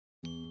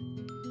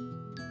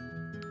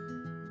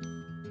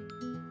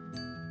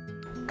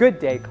Good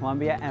day,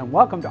 Columbia, and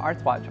welcome to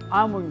Arts Watch.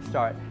 I'm William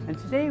Starr, and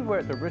today we're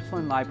at the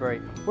Richland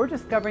Library. We're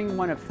discovering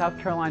one of South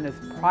Carolina's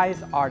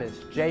prize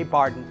artists, Jay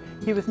Bardin.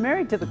 He was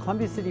married to the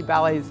Columbia City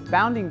Ballet's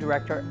founding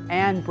director,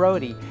 Ann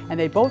Brody, and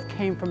they both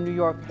came from New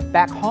York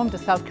back home to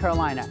South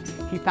Carolina.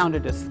 He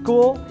founded a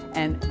school,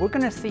 and we're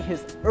going to see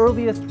his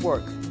earliest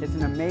works. It's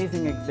an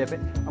amazing exhibit,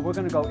 and we're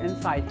going to go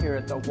inside here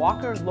at the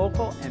Walker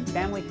Local and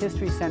Family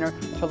History Center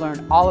to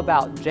learn all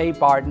about Jay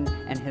Bardin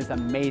and his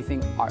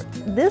amazing art.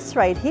 This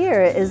right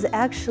here is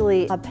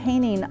actually a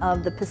painting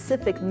of the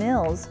Pacific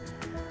Mills,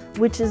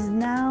 which is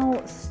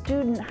now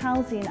student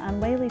housing on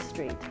Whaley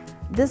Street.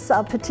 This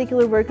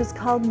particular work is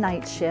called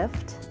Night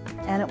Shift,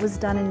 and it was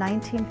done in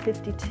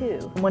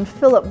 1952. When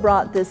Philip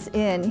brought this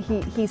in,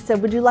 he said,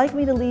 "Would you like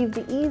me to leave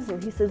the easel?"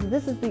 He says,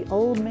 "This is the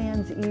old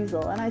man's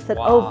easel." And I said,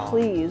 Wow. "Oh,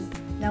 please."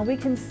 Now we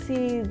can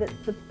see that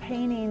the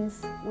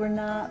paintings were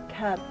not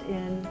kept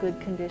in good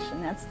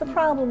condition. That's the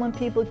problem when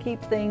people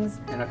keep things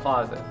In a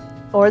closet.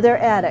 or their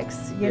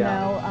attics, you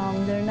Yeah.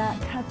 know, they're not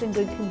kept in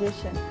good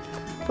condition.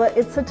 But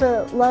it's such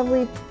a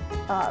lovely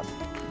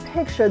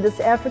picture, this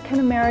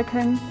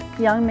African-American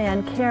young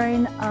man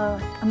carrying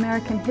an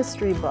American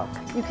history book.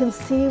 You can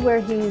see where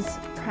he's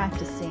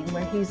practicing,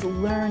 where he's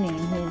learning,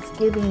 he's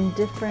giving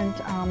different,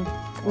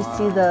 we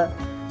see the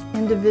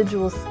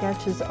individual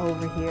sketches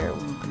over here.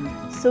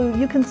 So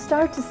you can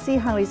start to see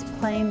how he's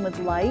playing with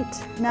light.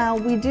 Now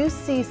we do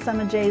see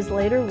some of Jay's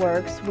later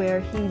works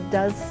where he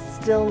does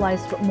still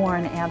lifes but more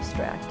in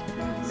abstract.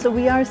 So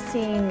we are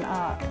seeing,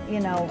 you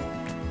know,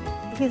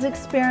 he's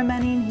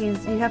experimenting.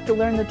 You have to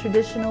learn the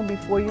traditional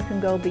before you can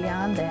go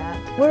beyond that.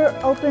 We're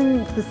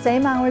open the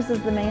same hours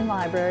as the main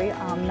library,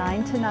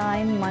 9 to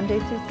 9 Monday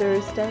through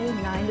Thursday,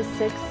 9 to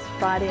 6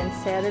 Friday and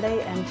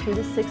Saturday, and 2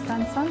 to 6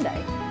 on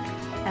Sunday.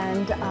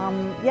 And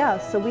yeah,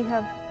 so we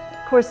have,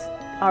 of course,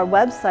 our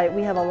website,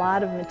 we have a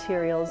lot of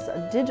materials,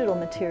 digital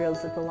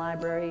materials that the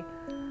library,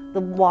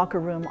 the Walker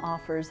Room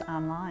offers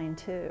online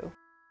too.